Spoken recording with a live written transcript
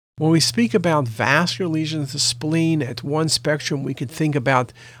When we speak about vascular lesions of the spleen, at one spectrum, we could think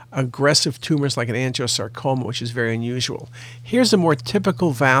about aggressive tumors like an angiosarcoma, which is very unusual. Here's a more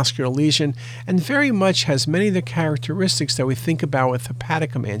typical vascular lesion and very much has many of the characteristics that we think about with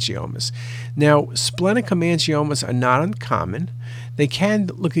hepatic hemangiomas. Now, splenic hemangiomas are not uncommon. They can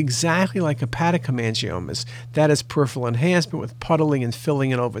look exactly like hepatic hemangiomas, that is peripheral enhancement with puddling and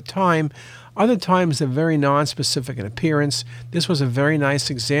filling in over time. Other times they're very nonspecific in appearance. This was a very nice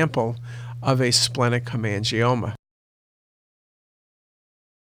example of a splenic hemangioma.